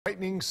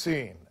Frightening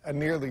scene, a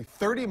nearly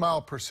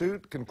 30-mile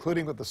pursuit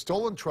concluding with the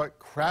stolen truck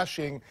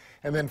crashing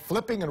and then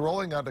flipping and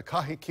rolling onto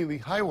Kahekili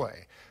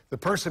Highway. The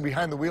person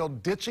behind the wheel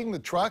ditching the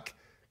truck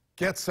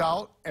gets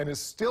out and is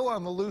still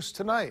on the loose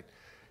tonight.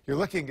 You're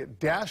looking at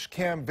dash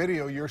cam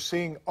video you're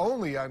seeing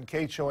only on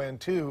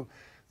KHON2.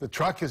 The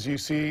truck, as you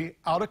see,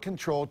 out of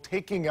control,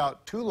 taking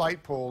out two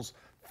light poles,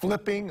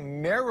 flipping,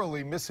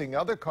 narrowly missing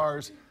other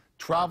cars,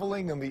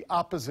 traveling in the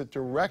opposite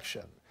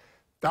direction.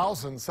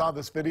 Thousands saw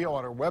this video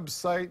on our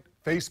website,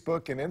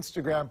 Facebook, and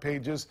Instagram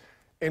pages,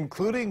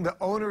 including the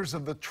owners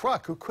of the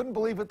truck who couldn't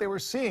believe what they were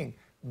seeing.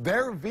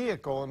 Their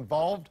vehicle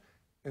involved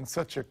in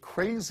such a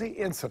crazy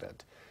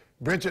incident.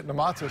 Bridget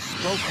Namata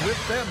spoke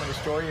with them in a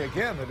story,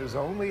 again, that is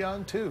only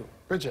on 2.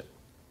 Bridget.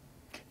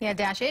 Yeah,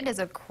 Dash, it is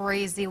a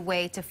crazy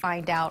way to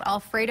find out.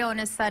 Alfredo and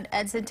his son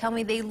Edson tell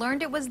me they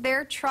learned it was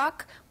their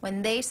truck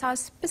when they saw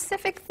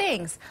specific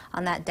things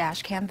on that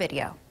dash cam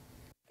video.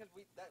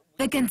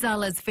 The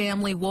Gonzalez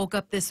family woke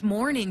up this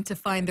morning to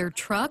find their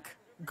truck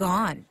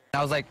gone.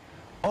 I was like,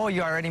 oh,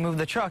 you already moved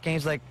the truck? And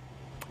he's like,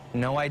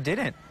 no, I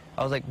didn't.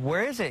 I was like,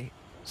 where is it?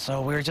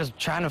 So we were just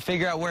trying to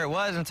figure out where it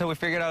was until we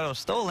figured out it was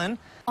stolen.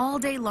 All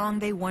day long,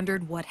 they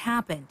wondered what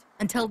happened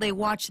until they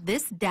watched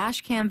this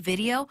dash cam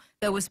video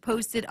that was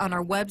posted on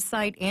our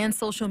website and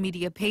social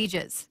media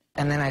pages.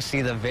 And then I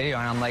see the video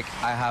and I'm like,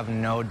 I have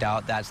no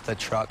doubt that's the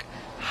truck.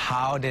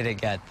 How did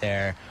it get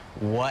there?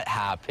 What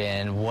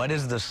happened? What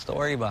is the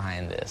story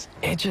behind this?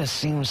 It just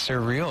seems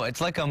surreal. It's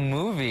like a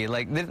movie.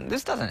 Like,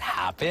 this doesn't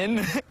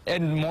happen.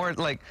 And more,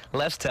 like,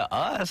 less to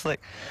us.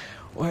 Like,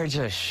 we're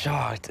just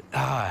shocked.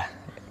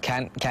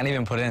 Can't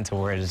even put it into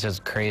words. It's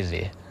just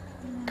crazy.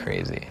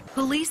 Crazy.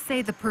 Police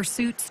say the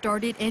pursuit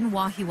started in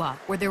Wahiawa,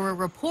 where there were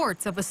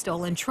reports of a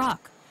stolen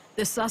truck.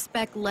 The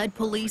suspect led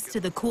police to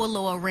the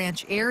Kualoa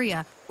Ranch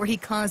area, where he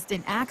caused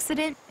an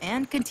accident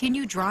and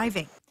continued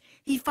driving.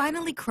 He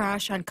finally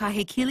crashed on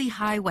Kahekili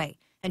Highway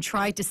and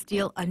tried to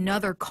steal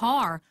another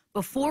car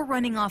before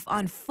running off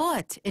on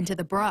foot into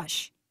the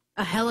brush.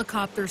 A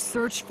helicopter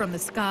searched from the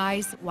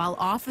skies while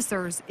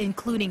officers,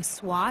 including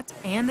SWAT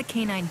and the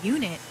K-9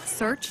 unit,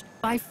 searched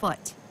by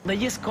foot. They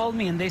just called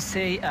me and they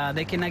say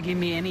they cannot give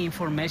me any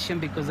information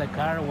because the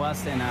car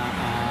wasn't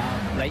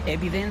like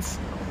evidence.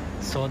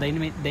 So they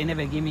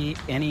never give me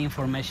any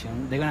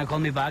information. They're gonna call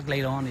me back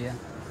later on, yeah.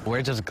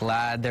 We're just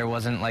glad there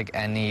wasn't like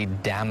any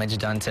damage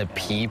done to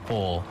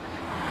people.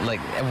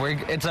 Like,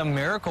 it's a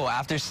miracle.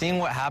 After seeing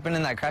what happened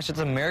in that crash, it's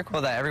a miracle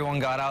that everyone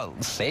got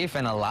out safe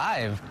and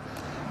alive.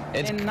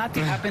 And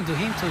nothing happened to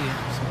him, too.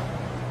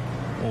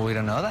 So. Well, we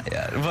don't know that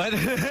yet. But,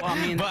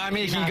 well, I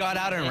mean, he got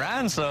out and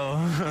ran, so.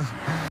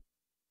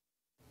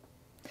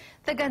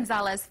 The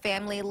Gonzalez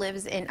family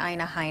lives in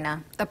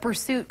Ainahaina. The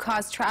pursuit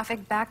caused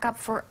traffic backup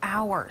for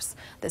hours.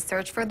 The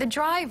search for the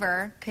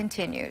driver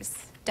continues.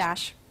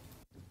 Dash.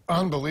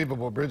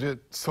 Unbelievable, Bridget.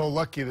 So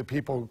lucky the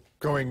people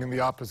going in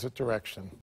the opposite direction.